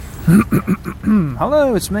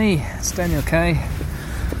Hello, it's me. It's Daniel K.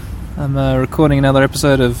 I'm recording another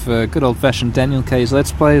episode of good old-fashioned Daniel K's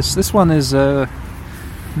Let's Plays. This one is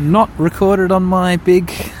not recorded on my big,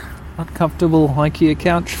 uncomfortable IKEA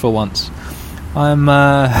couch for once. I'm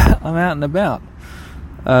out and about.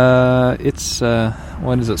 It's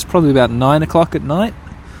what is it? It's probably about 9 o'clock at night,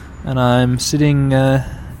 and I'm sitting.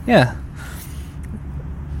 I'm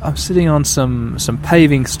sitting on some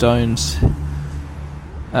paving stones,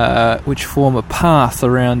 which form a path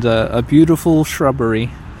around a beautiful shrubbery,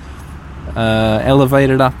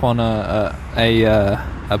 elevated up on a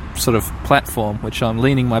sort of platform, which I'm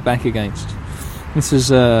leaning my back against. This is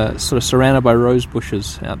sort of surrounded by rose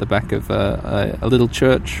bushes out the back of a little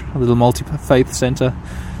church, a little multi-faith centre,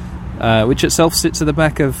 which itself sits at the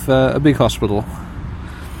back of a big hospital.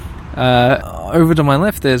 Over to my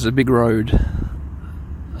left there's a big road.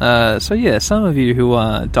 So yeah, some of you who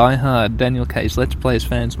are die-hard Daniel K's Let's Plays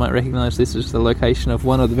fans might recognise this as the location of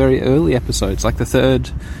one of the very early episodes, like the third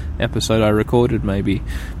episode I recorded maybe,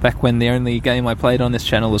 back when the only game I played on this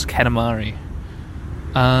channel was Katamari.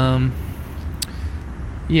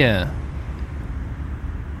 Yeah.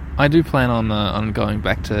 I do plan on going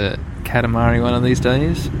back to Katamari one of these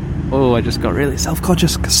days. Oh, I just got really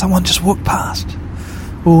self-conscious because someone just walked past.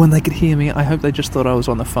 Oh, and they could hear me. I hope they just thought I was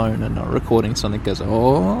on the phone and not recording something, because,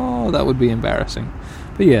 oh, that would be embarrassing.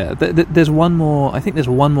 But yeah, there's one more, I think there's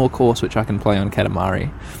one more course which I can play on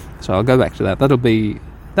Katamari. So I'll go back to that.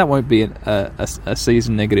 That won't be a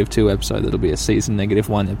season -2 episode, that'll be a season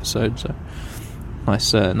 -1 episode, so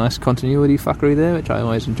nice continuity fuckery there, which I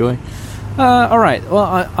always enjoy. Alright,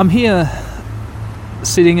 well, I'm here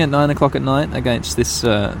sitting at 9 o'clock at night against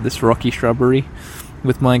this rocky shrubbery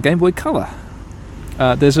with my Game Boy Color.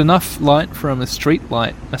 There's enough light from a street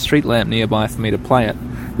lamp nearby for me to play it.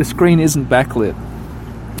 The screen isn't backlit,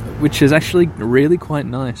 which is actually really quite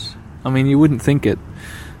nice. I mean, you wouldn't think it.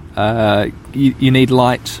 You need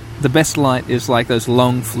light. The best light is like those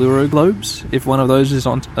long fluoro globes. If one of those is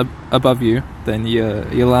on above you, then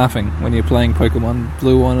you're laughing when you're playing Pokemon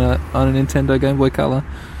Blue on a Nintendo Game Boy Color.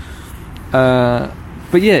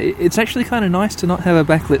 But yeah, it's actually kind of nice to not have a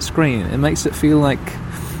backlit screen. It makes it feel like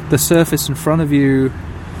the surface in front of you,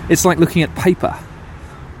 it's like looking at paper.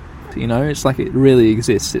 You know, it's like it really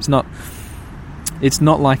exists. It's not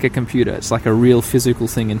like a computer. It's like a real physical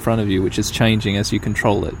thing in front of you, which is changing as you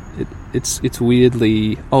control it. It's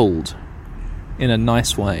weirdly old, in a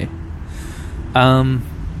nice way.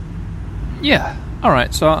 Yeah. All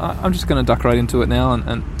right. So I'm just going to duck right into it now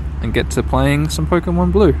and get to playing some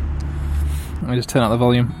Pokemon Blue. Let me just turn up the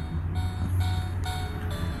volume.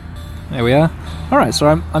 There we are. Alright,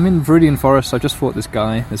 so I'm in Viridian Forest. I just fought this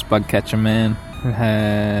guy, this bug catcher man, who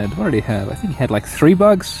had... What did he have? I think he had like 3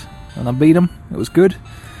 bugs, and I beat him. It was good.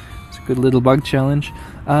 It's a good little bug challenge.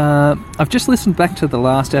 I've just listened back to the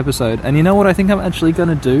last episode, and you know what I think I'm actually going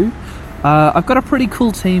to do? I've got a pretty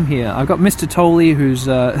cool team here. I've got Mr. Tolley,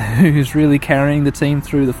 who's really carrying the team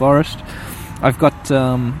through the forest. I've got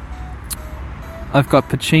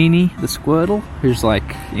Pacini, the Squirtle, who's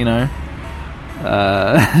like, you know...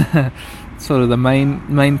 sort of the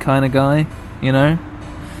main kind of guy, you know.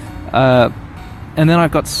 And then I've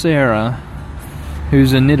got Sarah,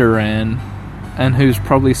 who's a Nidoran, and who's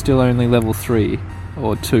probably still only level 3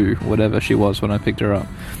 or 2, whatever she was when I picked her up.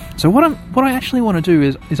 So what I actually want to do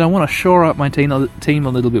is I want to shore up my team a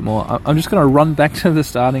little bit more. I'm just going to run back to the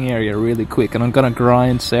starting area really quick, and I'm going to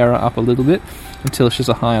grind Sarah up a little bit until she's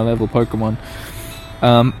a higher level Pokemon.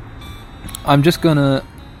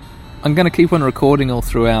 I'm going to keep on recording all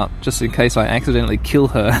throughout, just in case I accidentally kill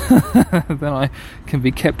her. Then I can be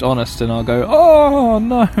kept honest, and I'll go, oh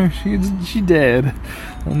no, she's dead.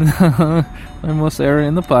 No more Sarah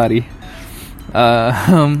in the party.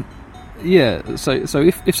 Yeah, so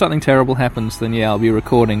if something terrible happens, then yeah, I'll be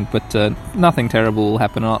recording, but nothing terrible will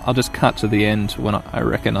happen. I'll just cut to the end when I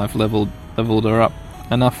reckon I've leveled her up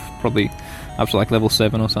enough, probably up to like level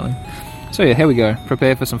 7 or something. So yeah, here we go.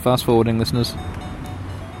 Prepare for some fast forwarding, listeners.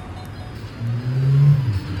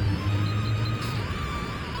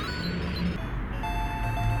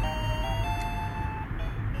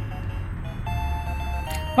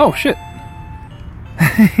 Oh, shit.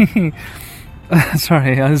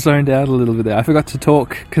 Sorry, I zoned out a little bit there. I forgot to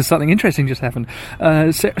talk, because something interesting just happened.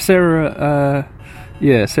 Sarah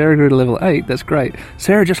grew to level 8, that's great.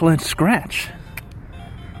 Sarah just learned Scratch.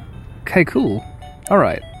 Okay, cool.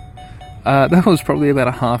 Alright. That was probably about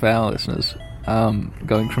a half hour, listeners.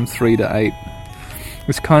 Going from 3 to 8.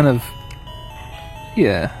 It's kind of...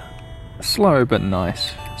 Yeah. Slow, but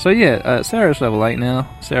nice. So yeah, Sarah's level 8 now.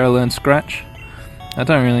 Sarah learned Scratch. I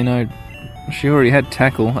don't really know. She already had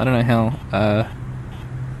Tackle. I don't know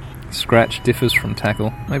Scratch differs from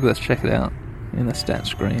tackle. Maybe let's check it out in the stats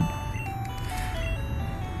screen.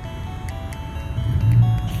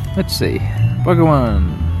 Let's see.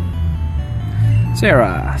 Pokemon.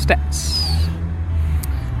 Sarah. Stats.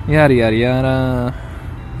 Yada yada yada.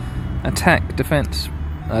 Attack, defense.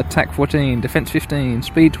 Attack 14, defense 15,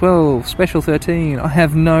 speed 12, special 13. I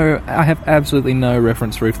have absolutely no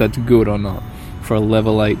reference for if that's good or not for a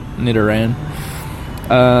level 8 Nidoran.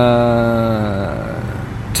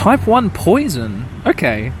 Type 1 poison.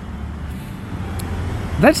 Okay.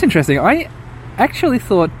 That's interesting. I actually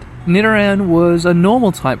thought Nidoran was a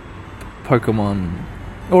normal type Pokemon.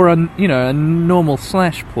 Or a normal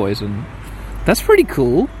 / poison. That's pretty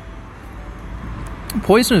cool.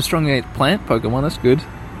 Poison is strong against plant Pokemon, that's good.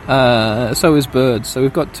 So is birds. So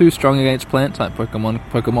we've got 2 strong against plant type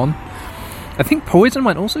Pokemon. I think poison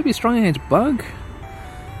might also be strong against bug.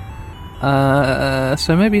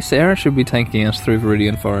 So maybe Sarah should be taking us through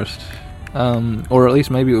Viridian Forest. Or at least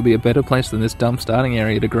maybe it would be a better place than this dumb starting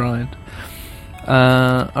area to grind.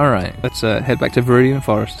 Alright, let's head back to Viridian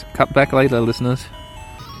Forest. Cut back later, listeners.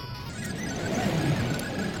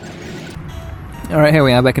 Alright, here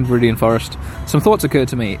we are back in Viridian Forest. Some thoughts occurred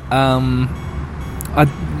to me.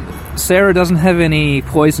 Sarah doesn't have any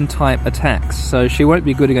poison type attacks, so she won't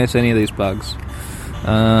be good against any of these bugs.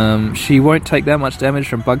 She won't take that much damage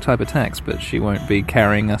from bug type attacks, but she won't be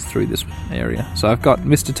carrying us through this area. So I've got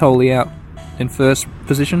Mr. Tolley out in first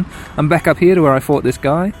position. I'm back up here to where I fought this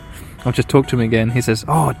guy. I'll just talk to him again. He says,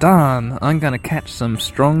 "Oh, darn, I'm gonna catch some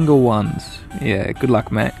stronger ones." Yeah, good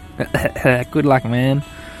luck, Matt. Good luck, man.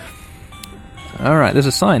 Alright, there's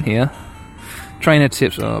a sign here. Trainer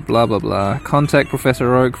tips, blah blah blah. Contact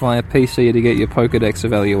Professor Oak via PC to get your Pokedex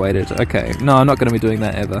evaluated. Okay, no, I'm not going to be doing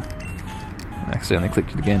that ever. I accidentally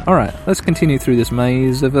clicked it again. Alright, let's continue through this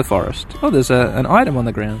maze of the forest. Oh, there's an item on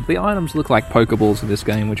the ground. The items look like Pokeballs in this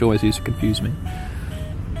game, which always used to confuse me.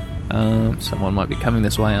 Someone might be coming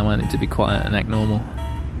this way. I might need to be quiet and act normal.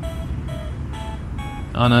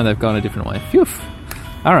 Oh no, they've gone a different way. Phew!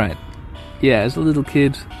 Alright. Yeah, as a little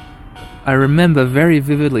kid, I remember very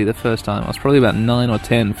vividly the first time. I was probably about 9 or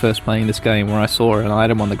 10 first playing this game, where I saw an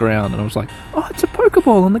item on the ground and I was like, "Oh, it's a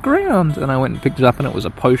Pokeball on the ground!" And I went and picked it up and it was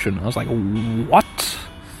a potion. I was like, "What?"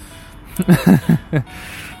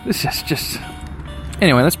 This is just...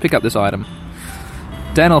 Anyway, let's pick up this item.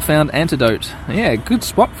 Daniel found antidote. Yeah, good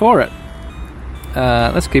spot for it.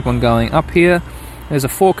 Let's keep on going. Up here, there's a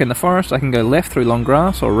fork in the forest. I can go left through long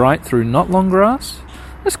grass or right through not long grass.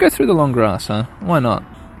 Let's go through the long grass, huh? Why not?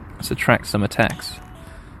 Let's attract some attacks.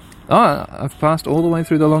 Oh, I've passed all the way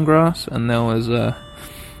through the long grass and there was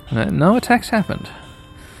no attacks happened.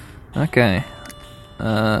 Okay.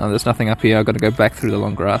 There's nothing up here. I've got to go back through the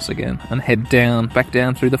long grass again and head back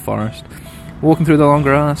down through the forest. Walking through the long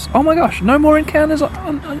grass. Oh my gosh, no more encounters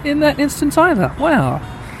in that instance either. Wow.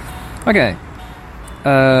 Okay.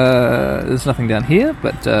 There's nothing down here,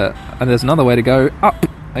 but and there's another way to go up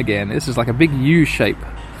again. This is like a big U shape.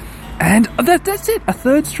 And that's it. A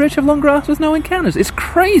third stretch of long grass with no encounters. It's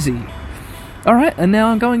crazy. Alright, and now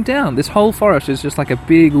I'm going down. This whole forest is just like a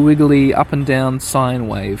big wiggly up and down sine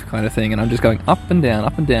wave kind of thing, and I'm just going up and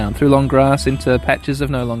down through long grass into patches of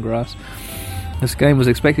no long grass. This game was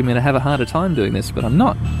expecting me to have a harder time doing this, but I'm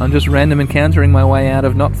not. I'm just random encountering my way out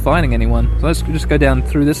of not fighting anyone. So let's just go down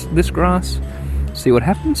through this grass, see what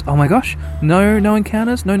happens. Oh my gosh, no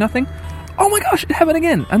encounters, no nothing. Oh my gosh, it happened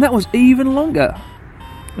again, and that was even longer.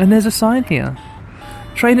 And there's a sign here.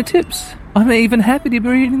 Trainer tips. I'm even happy to be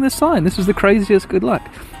reading this sign. This is the craziest good luck.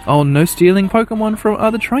 Oh, no stealing Pokemon from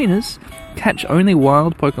other trainers. Catch only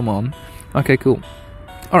wild Pokemon. Okay, cool.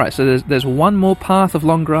 Alright, so there's one more path of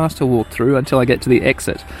long grass to walk through until I get to the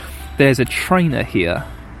exit. There's a trainer here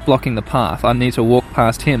blocking the path. I need to walk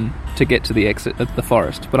past him to get to the exit of the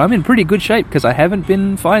forest. But I'm in pretty good shape because I haven't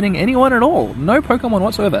been fighting anyone at all. No Pokemon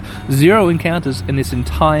whatsoever. 0 encounters in this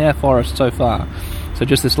entire forest so far. So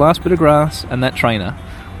just this last bit of grass and that trainer.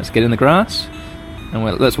 Let's get in the grass and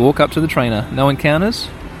let's walk up to the trainer. No encounters.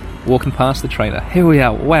 Walking past the trainer. Here we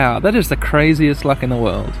are. Wow, that is the craziest luck in the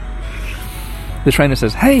world. The trainer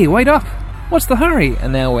says, "Hey, wait up! What's the hurry?"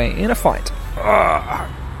 And now we're in a fight.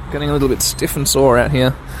 Getting a little bit stiff and sore out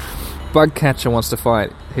here. Bugcatcher wants to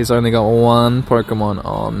fight. He's only got 1 Pokemon.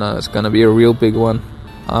 Oh no, it's going to be a real big one.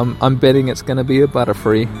 I'm betting it's going to be a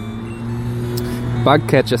Butterfree.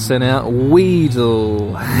 Bugcatcher sent out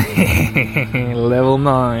Weedle. Level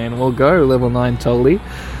 9. We'll go, level 9 Tolley.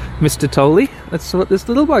 Mr. Tolley, let's sort this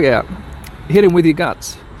little bug out. Hit him with your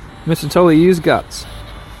guts. Mr. Tolley, use guts.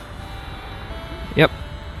 Yep.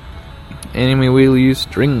 Enemy will use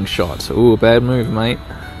string shot. Ooh, bad move, mate.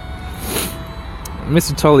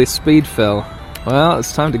 Mr. Tolley's speed fell. Well,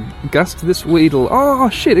 it's time to gust this Weedle. Oh,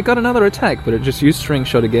 shit, it got another attack, but it just used String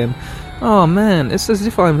Shot again. Oh, man, it's as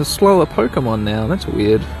if I'm a slower Pokemon now. That's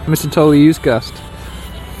weird. Mr. Tolly used Gust.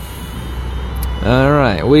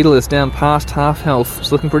 Alright, Weedle is down past half health.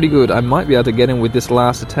 It's looking pretty good. I might be able to get him with this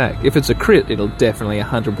last attack. If it's a crit, it'll definitely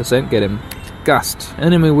 100% get him. Gust.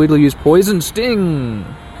 Enemy Weedle used Poison Sting.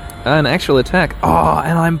 An actual attack. Oh,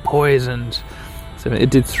 and I'm poisoned. So it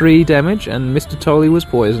did 3 damage, and Mr. Tolly was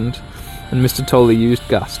poisoned. And Mr. Tolly used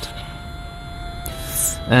Gust.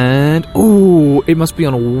 And, ooh, it must be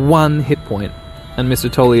on 1 hit point. And Mr.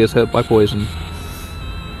 Tolly is hurt by poison.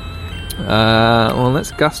 Well,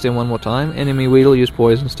 let's Gust him one more time. Enemy Weedle used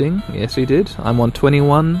Poison Sting. Yes, he did. I'm on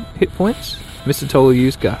 21 hit points. Mr. Tolly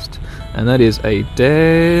used Gust. And that is a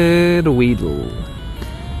dead Weedle.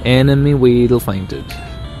 Enemy Weedle fainted.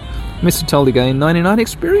 Mr. Tolly gained 99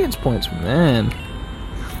 experience points. Man.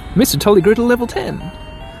 Mr. Tolly grew to level 10.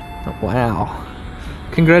 Oh, wow.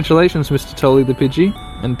 Congratulations, Mr. Tolly the Pidgey.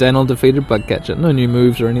 And Daniel defeated Bugcatcher. No new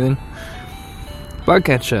moves or anything.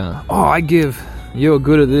 Bugcatcher. Oh, I give. You're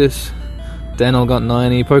good at this. Daniel got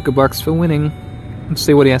 90 Pokebucks for winning. Let's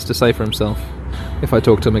see what he has to say for himself if I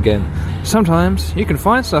talk to him again. Sometimes you can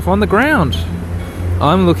find stuff on the ground.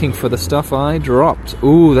 I'm looking for the stuff I dropped.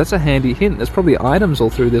 Ooh, that's a handy hint. There's probably items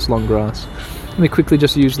all through this long grass. Let me quickly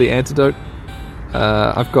just use the antidote.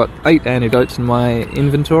 I've got 8 antidotes in my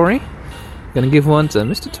inventory. I'm going to give one to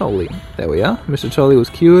Mr. Tolly. There we are. Mr. Tolly was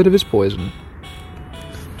cured of his poison.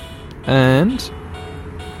 And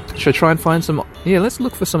should I try and find some... Yeah, let's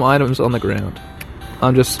look for some items on the ground.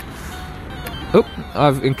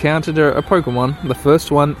 I've encountered a Pokemon. The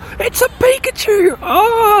first one... It's a Pikachu!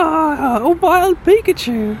 Oh, a wild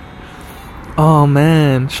Pikachu! Oh,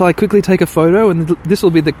 man. Shall I quickly take a photo? And this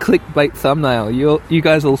will be the clickbait thumbnail. You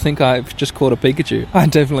guys will think I've just caught a Pikachu. I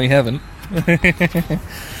definitely haven't.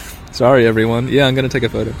 Sorry, everyone. Yeah, I'm going to take a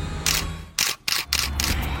photo.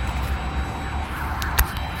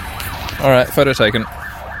 Alright, photo taken.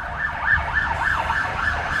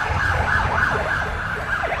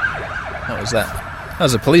 What was that? That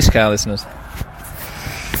was a police car, listeners.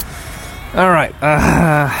 Alright,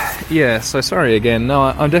 yeah, so sorry again. No,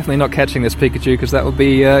 I'm definitely not catching this Pikachu because that would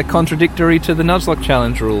be contradictory to the Nuzlocke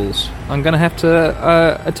Challenge rules. I'm going to have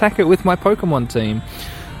to attack it with my Pokemon team.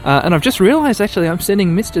 And I've just realised, actually, I'm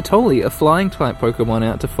sending Mr. Tolly, a flying-type Pokemon,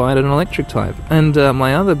 out to fight an electric-type. And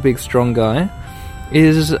my other big, strong guy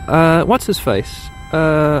is, what's-his-face?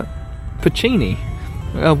 Pacini,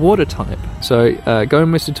 a water-type. So, go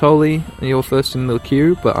Mr. Tolly, you're first in the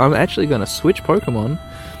queue, but I'm actually going to switch Pokemon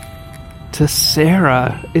to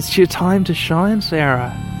Sarah. It's your time to shine,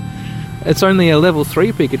 Sarah. It's only a level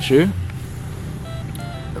 3 Pikachu.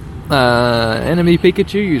 Enemy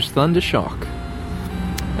Pikachu used Thunder Shock.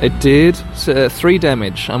 It did 3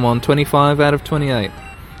 damage. I'm on 25 out of 28.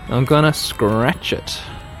 I'm gonna scratch it.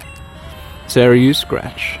 Sarah, you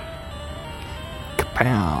scratch.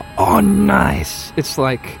 Kapow. Oh, nice! It's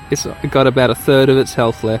got about a third of its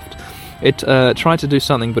health left. It tried to do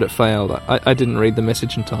something, but it failed. I didn't read the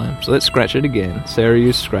message in time. So let's scratch it again. Sarah,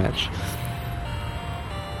 you scratch.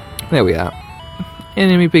 There we are.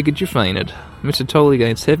 Enemy Pikachu fainted. Mr. Tolly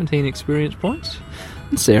gained 17 experience points.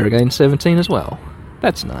 And Sarah gained 17 as well.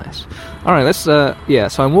 That's nice. Alright, let's, so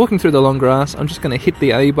I'm walking through the long grass. I'm just going to hit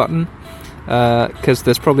the A button, because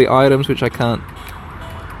there's probably items which I can't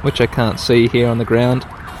see here on the ground.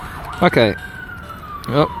 Okay.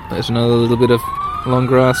 Oh, there's another little bit of long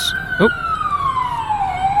grass. Oh.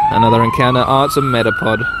 Another encounter. Oh, it's a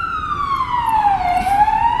Metapod.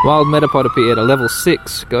 Wild Metapod appeared at level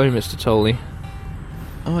 6. Go, Mr. Tolly.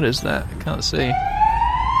 Oh, what is that? I can't see.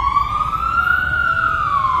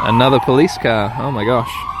 Another police car. Oh my gosh.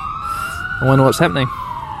 I wonder what's happening.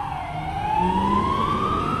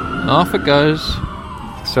 Off it goes.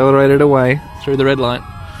 Accelerated away through the red light.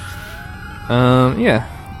 Yeah.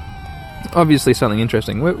 Obviously something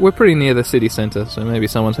interesting. We're pretty near the city centre, so maybe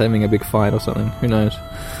someone's having a big fight or something. Who knows?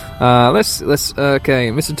 Okay,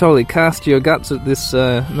 Mr. Tolly, cast your guts at this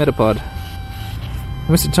Metapod.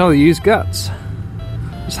 Mr. Tolly, use guts.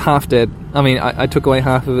 It's half dead. I mean, I took away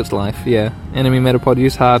half of its life, yeah. Enemy Metapod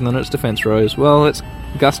used Harden on its defense rose. Well, let's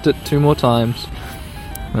gust it 2 more times.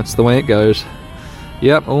 That's the way it goes.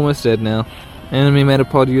 Yep, almost dead now. Enemy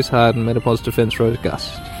Metapod used Harden, Metapod's defense rose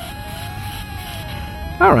gust.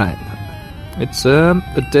 Alright. It's a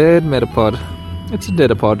dead Metapod. It's a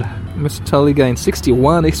Dedapod. Mr. Tully gained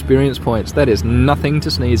 61 experience points. That is nothing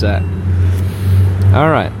to sneeze at.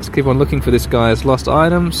 Alright, let's keep on looking for this guy's lost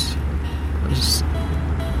items.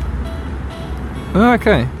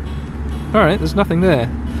 Okay. Alright, there's nothing there.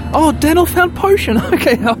 Oh, Daniel found potion!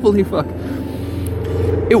 Okay, holy fuck.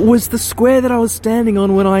 It was the square that I was standing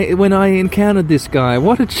on when I encountered this guy.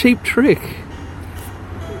 What a cheap trick.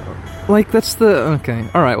 Like, that's the... Okay,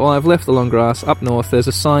 alright, well, I've left the long grass. Up north, there's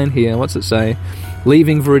a sign here. What's it say?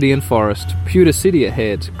 Leaving Viridian Forest. Pewter City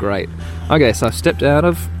ahead. Great. Okay, so I've stepped out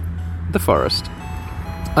of the forest.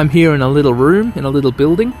 I'm here in a little room, in a little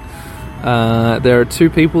building. There are two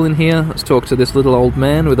people in here. Let's talk to this little old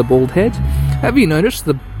man with a bald head. Have you noticed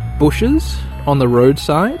the bushes on the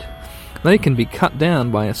roadside? They can be cut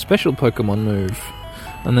down by a special Pokemon move.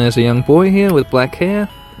 And there's a young boy here with black hair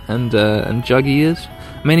and jug ears.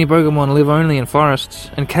 Many Pokemon live only in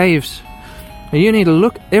forests and caves. You need to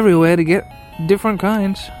look everywhere to get different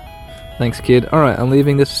kinds. Thanks, kid. Alright, I'm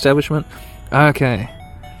leaving this establishment. Okay.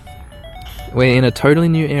 We're in a totally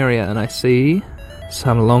new area, and I see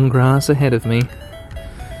some long grass ahead of me.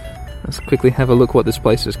 Let's quickly have a look what this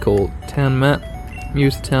place is called. Town map.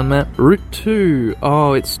 Use the town map. Route 2.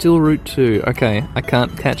 Oh, it's still Route 2. Okay, I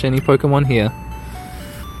can't catch any Pokemon here.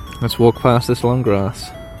 Let's walk past this long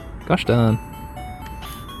grass. Gosh darn.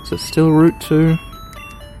 Is it still Route 2?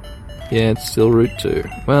 Yeah, it's still Route 2.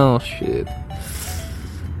 Well, shit.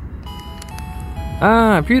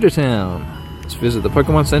 Ah, Pewter Town. Let's visit the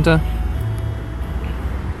Pokemon Center.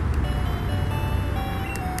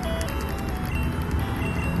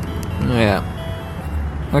 Yeah.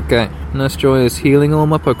 Okay. Nurse Joy is healing all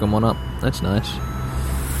my Pokemon up. That's nice.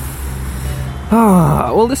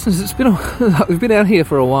 Ah, well, listen, we've been out here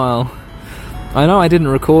for a while. I know I didn't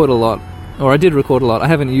record a lot. Or I did record a lot. I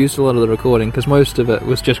haven't used a lot of the recording because most of it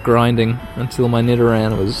was just grinding until my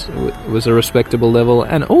Nidoran was a respectable level,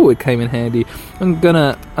 and it came in handy. I'm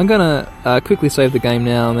gonna quickly save the game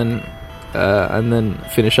now and then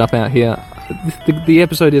finish up out here. The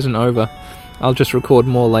episode isn't over. I'll just record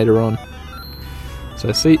more later on.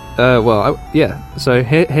 So see, So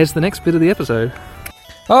here's the next bit of the episode.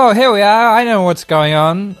 Oh, here we are. I know what's going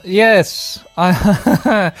on. Yes.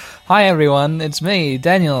 Hi everyone. It's me,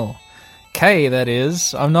 Daniel. K, that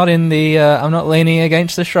is. I'm not leaning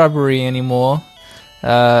against the shrubbery anymore.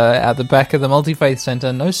 At the back of the Multi-Faith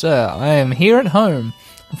Center. No, sir. I am here at home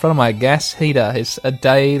in front of my gas heater. It's a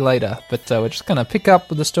day later, but we're just going to pick up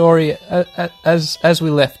with the story as we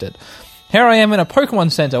left it. Here I am in a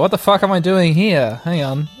Pokemon Center. What the fuck am I doing here? Hang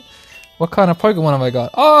on. What kind of Pokemon have I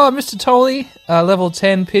got? Oh, Mr. Tolley, level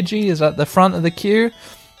 10 Pidgey, is at the front of the queue.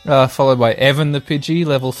 Followed by Evan the Pidgey,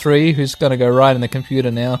 level 3, who's going to go right in the computer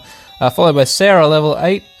now. Followed by Sarah, level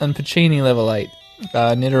 8, and Pacini, level 8.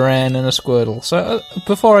 Nidoran and a Squirtle. So,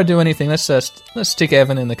 before I do anything, let's stick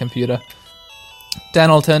Evan in the computer.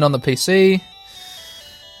 Daniel turned on the PC.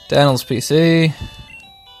 Daniel's PC.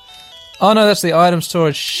 Oh no, that's the item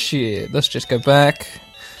storage. Shit, let's just go back.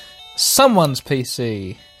 Someone's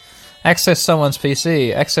PC. Access someone's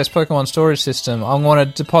PC. Access Pokemon storage system. I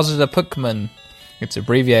want to deposit a Pokemon. It's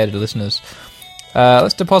abbreviated, listeners.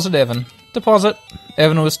 Let's deposit Evan. Deposit.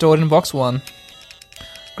 Evan was stored in box 1.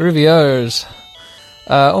 Groovios.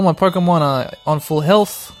 All my Pokemon are on full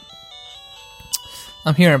health.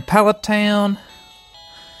 I'm here in Pallet Town.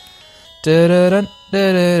 Okay,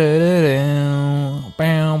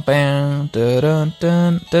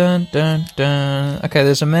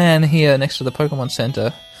 there's a man here next to the Pokemon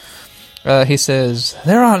Center. He says,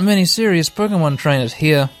 there aren't many serious Pokemon trainers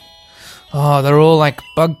here. Oh, they're all like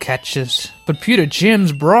bug catchers. But Pewter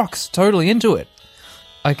Gym's Brock's totally into it.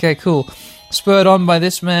 Okay, cool. Spurred on by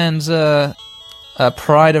this man's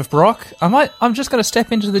pride of Brock, I'm just going to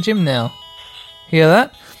step into the gym now. Hear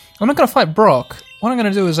that? I'm not going to fight Brock. What I'm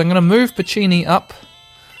going to do is I'm going to move Pacini up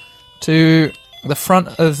to the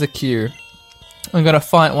front of the queue. I'm going to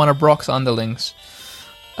fight one of Brock's underlings.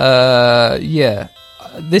 Yeah.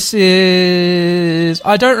 This is...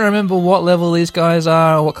 I don't remember what level these guys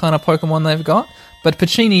are or what kind of Pokemon they've got, but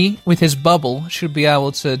Pacini, with his bubble, should be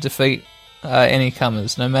able to defeat any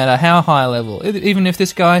comers, no matter how high level. Even if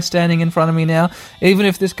this guy standing in front of me now, even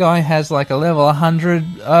if this guy has like a level 100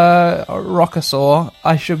 Rockosaur,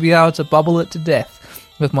 I should be able to bubble it to death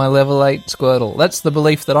with my level 8 Squirtle. That's the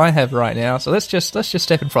belief that I have right now, so let's just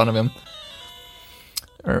step in front of him.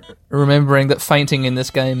 Remembering that fainting in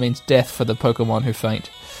this game means death for the Pokemon who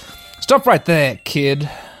faint. Stop right there, kid.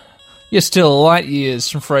 You're still light years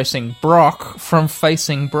from facing Brock.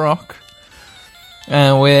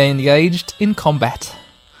 And we're engaged in combat.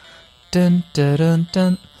 Dun dun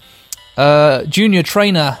dun dun. Junior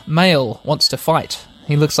trainer, male, wants to fight.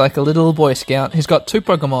 He looks like a little Boy Scout. He's got 2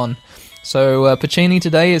 Pokemon. So Pacini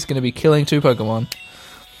today is going to be killing 2 Pokemon.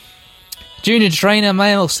 Junior trainer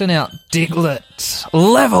male sent out Diglett.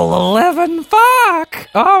 Level 11? Fuck!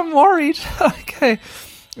 Oh, I'm worried. Okay.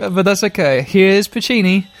 But that's okay. Here's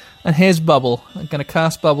Pacini, and here's Bubble. I'm going to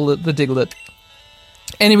cast Bubble at the Diglett.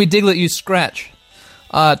 Enemy Diglett, you scratch.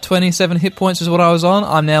 27 hit points is what I was on.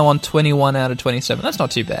 I'm now on 21 out of 27. That's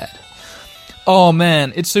not too bad. Oh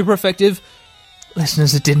man, it's super effective.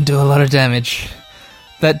 Listeners, it didn't do a lot of damage.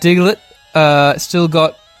 That Diglett still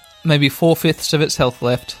got maybe 4/5 of its health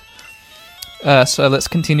left. So let's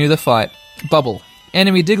continue the fight. Bubble.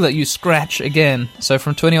 Enemy Diglett, you scratch again. So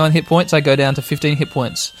from 21 hit points, I go down to 15 hit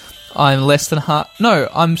points. I'm less than half... No,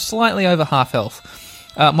 I'm slightly over half health.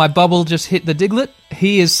 My bubble just hit the Diglett.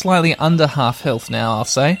 He is slightly under half health now, I'll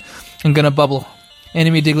say. I'm going to bubble.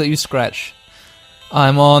 Enemy Diglett, you scratch.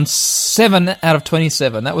 I'm on 7 out of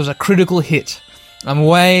 27. That was a critical hit. I'm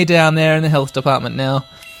way down there in the health department now.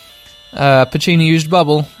 Pacini used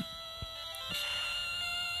bubble.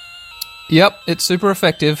 Yep, it's super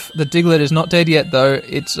effective. The Diglett is not dead yet, though.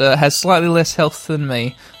 It has slightly less health than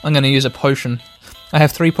me. I'm going to use a potion. I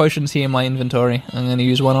have 3 potions here in my inventory. I'm going to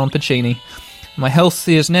use one on Pacini. My health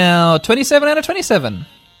is now 27 out of 27.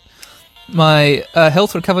 My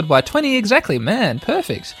health recovered by 20 exactly. Man,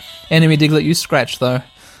 perfect. Enemy Diglett, you scratch, though.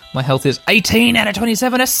 My health is 18 out of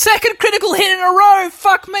 27. A second critical hit in a row!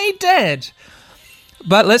 Fuck me, dead!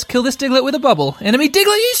 But let's kill this Diglett with a bubble. Enemy Diglett,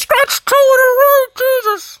 you scratch 2 in a row!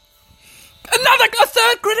 Jesus! A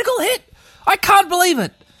third critical hit! I can't believe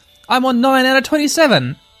it! I'm on 9 out of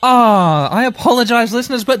 27. Ah, I apologise,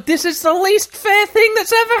 listeners, but this is the least fair thing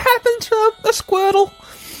that's ever happened to a Squirtle.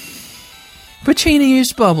 Pacini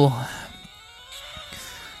used bubble.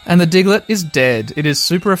 And the Diglett is dead. It is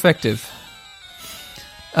super effective.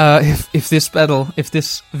 If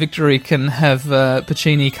this victory can have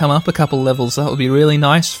Pacini come up a couple levels, that would be really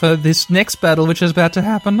nice for this next battle, which is about to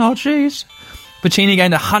happen. Oh, jeez. Pacini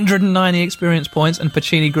gained 190 experience points, and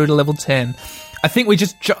Pacini grew to level 10. I think we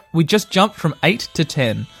just jumped from 8 to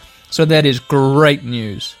 10, so that is great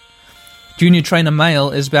news. Junior Trainer Male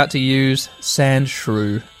is about to use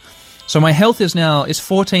Sandshrew. So my health is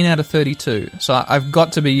 14 out of 32, so I've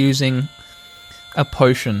got to be using a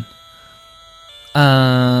potion.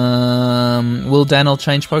 Will Daniel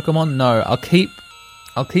change Pokemon? No, I'll keep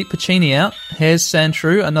Pacini out. Here's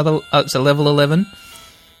Sandshrew, it's a level 11.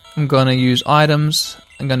 I'm going to use items.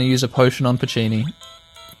 I'm going to use a potion on Pacini.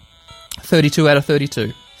 32 out of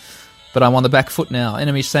 32. But I'm on the back foot now.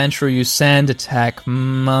 Enemy Sandshrew use Sand Attack.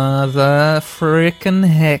 Mother frickin'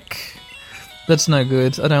 heck. That's no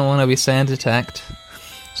good. I don't want to be sand attacked.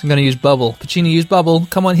 So I'm going to use Bubble. Pacini use Bubble.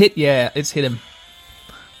 Come on, hit. Yeah, it's hit him.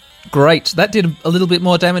 Great. That did a little bit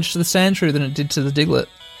more damage to the Sandshrew than it did to the Diglett.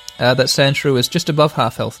 That Sandshrew is just above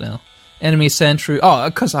half health now. Enemy Sandshrew... Oh,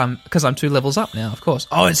 because I'm 2 levels up now, of course.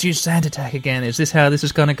 Oh, it's used Sand Attack again. Is this how this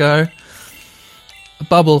is going to go?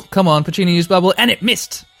 Bubble. Come on, Pacini used Bubble. And it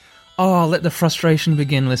missed! Oh, let the frustration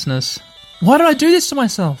begin, listeners. Why did I do this to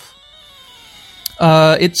myself?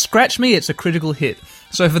 It scratched me. It's a critical hit.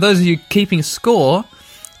 So for those of you keeping score,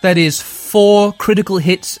 that is 4 critical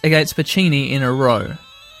hits against Pacini in a row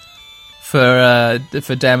for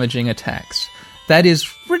damaging attacks. That is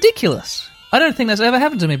ridiculous. I don't think that's ever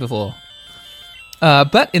happened to me before.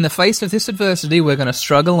 But in the face of this adversity, we're going to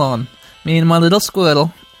struggle on. Me and my little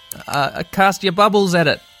Squirtle. Cast your bubbles at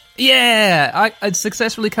it. Yeah! I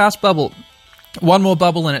successfully cast Bubble. 1 more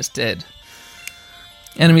bubble and it's dead.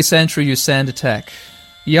 Enemy Sandshrew used Sand Attack.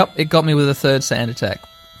 Yep, it got me with a 3rd Sand Attack.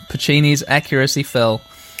 Pacini's accuracy fell.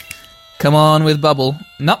 Come on with Bubble.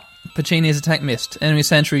 Nope, Pacini's attack missed. Enemy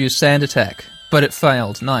Sandshrew used Sand Attack, but it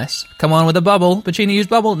failed. Nice. Come on with a Bubble. Pacini used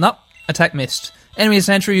Bubble. Nope, attack missed. Enemy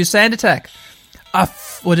Sandshrew used Sand Attack.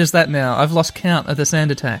 What is that now? I've lost count of the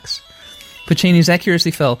Sand Attacks. Pacini's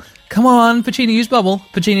accuracy fell. Come on, Pacini used Bubble.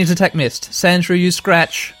 Pacini's attack missed. Sandshrew used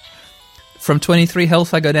Scratch. From 23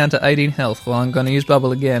 health, I go down to 18 health. Well, I'm going to use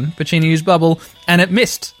Bubble again. Pacini used Bubble, and it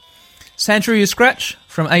missed. Sandshrew used Scratch.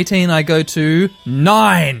 From 18, I go to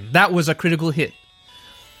 9. That was a critical hit.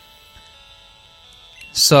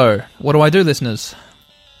 So, what do I do, listeners?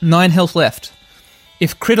 9 health left.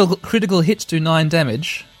 If critical hits do 9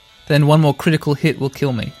 damage, then 1 more critical hit will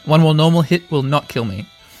kill me. 1 more normal hit will not kill me.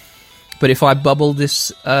 But if I bubble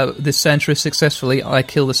this Sandshrew successfully, I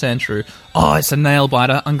kill the Sandshrew. Oh, it's a nail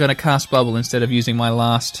biter. I'm going to cast Bubble instead of using my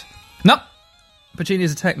last... Nope!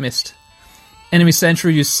 Pacini's attack missed. Enemy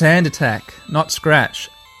Sandshrew used Sand Attack, not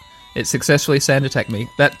Scratch. It successfully Sand Attacked me.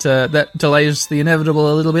 That delays the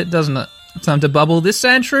inevitable a little bit, doesn't it? Time to bubble this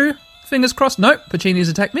Sandshrew. Fingers crossed. Nope, Pacini's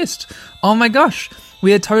attack missed. Oh my gosh.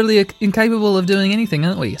 We are totally incapable of doing anything,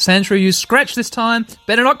 aren't we? Sandshrew used Scratch this time.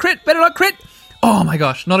 Better not crit! Better not crit! Oh my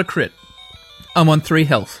gosh, not a crit. I'm on 3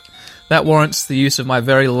 health. That warrants the use of my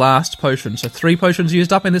very last potion. So 3 potions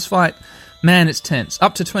used up in this fight. Man, it's tense.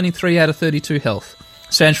 Up to 23 out of 32 health.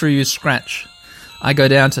 Sandshrew used Scratch. I go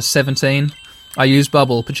down to 17. I use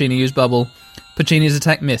Bubble. Pacini used Bubble. Pacini's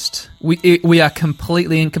attack missed. We are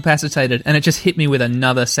completely incapacitated, and it just hit me with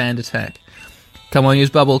another sand attack. Come on, use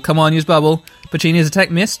bubble. Come on, use bubble. Pacini's attack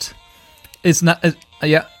missed. It's not.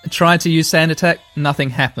 Tried to use sand attack. Nothing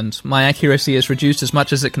happened. My accuracy is reduced as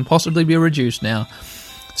much as it can possibly be reduced now.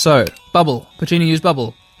 So, bubble. Pacini used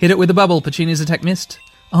bubble. Hit it with a bubble. Pacini's attack missed.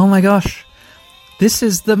 Oh my gosh. This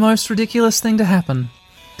is the most ridiculous thing to happen.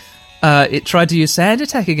 It tried to use sand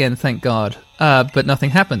attack again, thank God. But nothing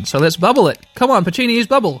happened. So let's bubble it. Come on, Pacini used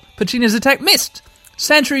bubble. Pacini's attack missed.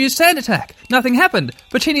 Sandshrew used sand attack. Nothing happened.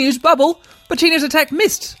 Pacini used bubble. Pacini's attack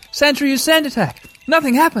missed. Sandshrew used sand attack.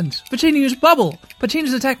 Nothing happened. Pacini used bubble.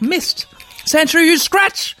 Pacini's attack missed. Sandshrew used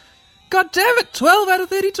scratch. God damn it. 12 out of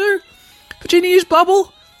 32. Pacini used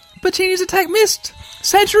bubble. Pacini's attack missed.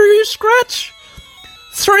 Sandshrew used scratch.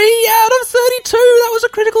 3 out of 32. That was a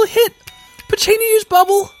critical hit. Pacini used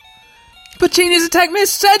bubble. Pacini's attack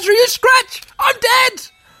missed. Sandshrew used scratch. I'm dead.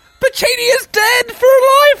 Pacini is dead for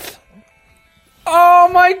life. Oh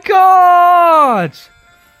my God.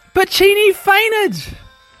 Pacini fainted.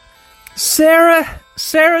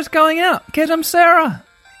 Sarah's going out. Get him, Sarah.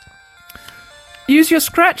 Use your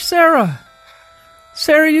scratch, Sarah.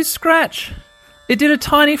 Sarah used scratch. It did a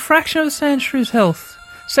tiny fraction of Sandshrew's health.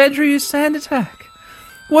 Sandshrew used sand attack.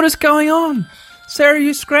 What is going on? Sarah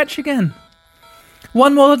used scratch again.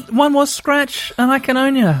 One more scratch and I can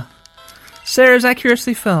own you. Sarah's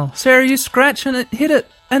accuracy fell. Sarah used scratch and it hit it,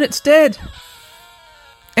 and it's dead.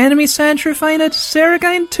 Enemy Sandshrew fainted. Sarah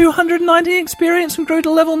gained 290 experience and grew to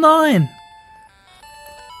level 9.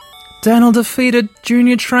 Daniel defeated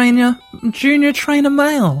Junior Trainer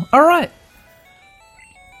Male. Alright.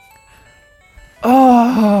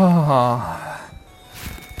 Oh.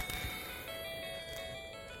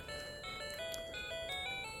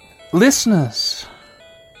 Listeners.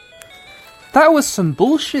 That was some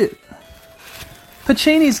bullshit.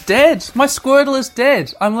 Pacini's dead. My Squirtle is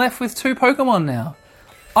dead. I'm left with 2 Pokemon now.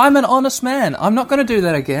 I'm an honest man. I'm not going to do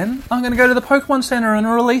that again. I'm going to go to the Pokemon Center and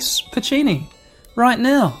release Pacini. Right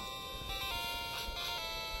now.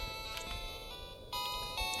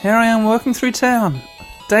 Here I am walking through town.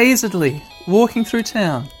 Dazedly. Walking through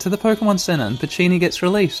town to the Pokemon Center and Pacini gets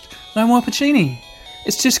released. No more Pacini.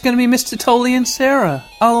 It's just going to be Mr. Tolley and Sarah.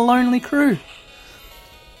 Our lonely crew.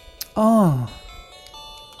 Oh.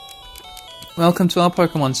 Welcome to our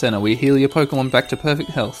Pokemon Center. We heal your Pokemon back to perfect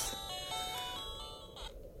health.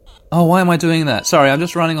 Oh, why am I doing that? Sorry, I'm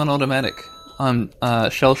just running on automatic. I'm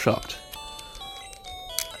shell-shocked.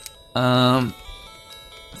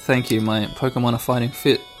 Thank you, my Pokemon are fighting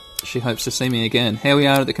fit. She hopes to see me again. Here we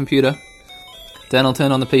are at the computer. Dan will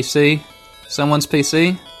turn on the PC. Someone's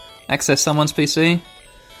PC. Access someone's PC.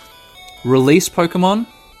 Release Pokemon.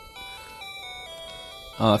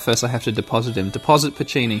 Oh, first I have to deposit him. Deposit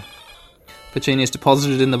Pacini. Pacini is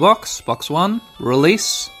deposited in the box. Box 1.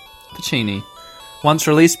 Release Pacini. Once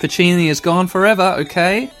released, Pacini is gone forever,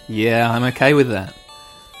 okay? Yeah, I'm okay with that.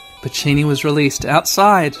 Pacini was released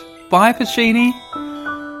outside. Bye, Pacini.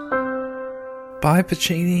 Bye,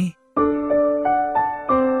 Pacini.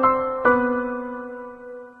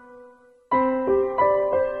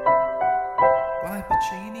 Bye,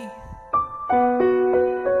 Pacini.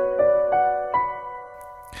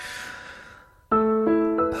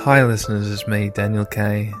 Hi, listeners, it's me, Daniel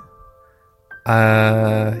K.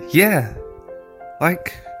 Yeah.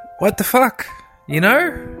 Like, what the fuck? You know?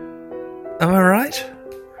 Am I right?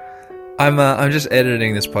 I'm just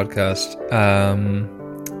editing this podcast.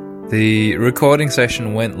 The recording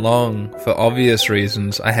session went long for obvious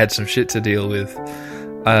reasons. I had some shit to deal with.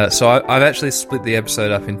 So I've actually split the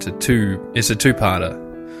episode up into 2. It's a 2-parter.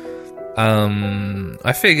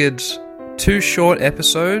 I figured 2 short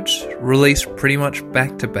episodes released pretty much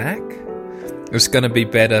back to back. It's going to be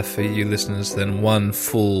better for you listeners than 1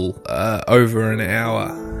 full, over an hour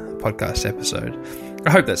podcast episode. I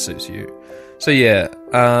hope that suits you. So yeah,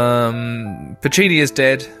 Pacini is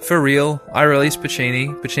dead, for real. I released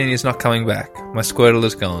Pacini. Pacini is not coming back. My Squirtle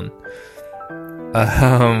is gone.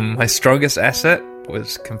 My strongest asset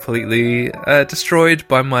was completely destroyed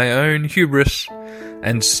by my own hubris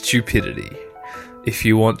and stupidity. If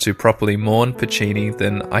you want to properly mourn Pacini,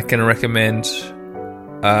 then I can recommend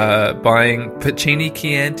buying Pacini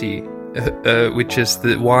Chianti, which is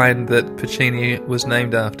the wine that Pacini was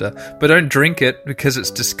named after. But don't drink it because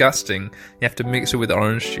it's disgusting. You have to mix it with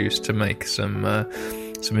orange juice to make some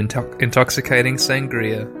intoxicating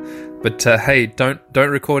sangria. But hey, don't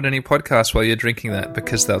record any podcasts while you're drinking that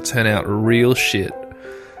because they'll turn out real shit.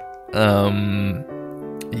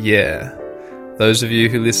 Yeah. Those of you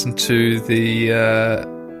who listen to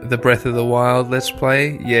the Breath of the Wild Let's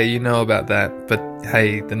Play, yeah, you know about that. But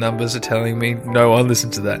hey, the numbers are telling me no one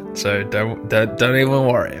listened to that, so don't even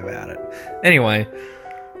worry about it. Anyway,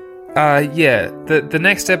 the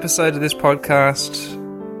next episode of this podcast,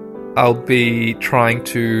 I'll be trying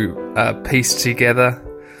to piece together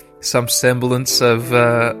some semblance of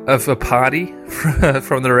a party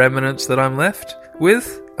from the remnants that I'm left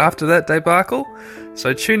with after that debacle.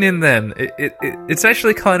 So tune in then. It's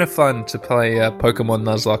actually kind of fun to play Pokemon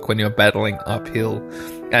Nuzlocke when you're battling uphill,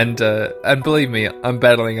 and believe me, I'm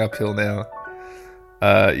battling uphill now.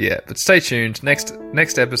 But stay tuned. Next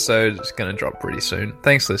episode is going to drop pretty soon.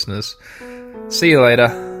 Thanks, listeners. See you later.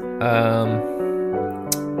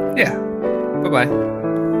 Bye-bye.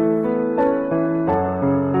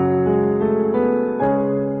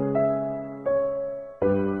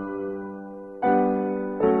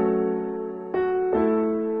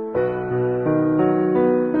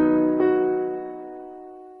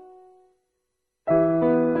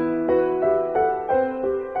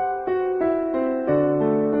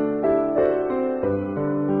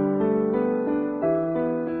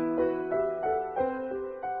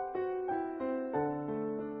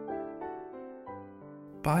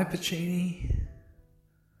 Bye, Pacini.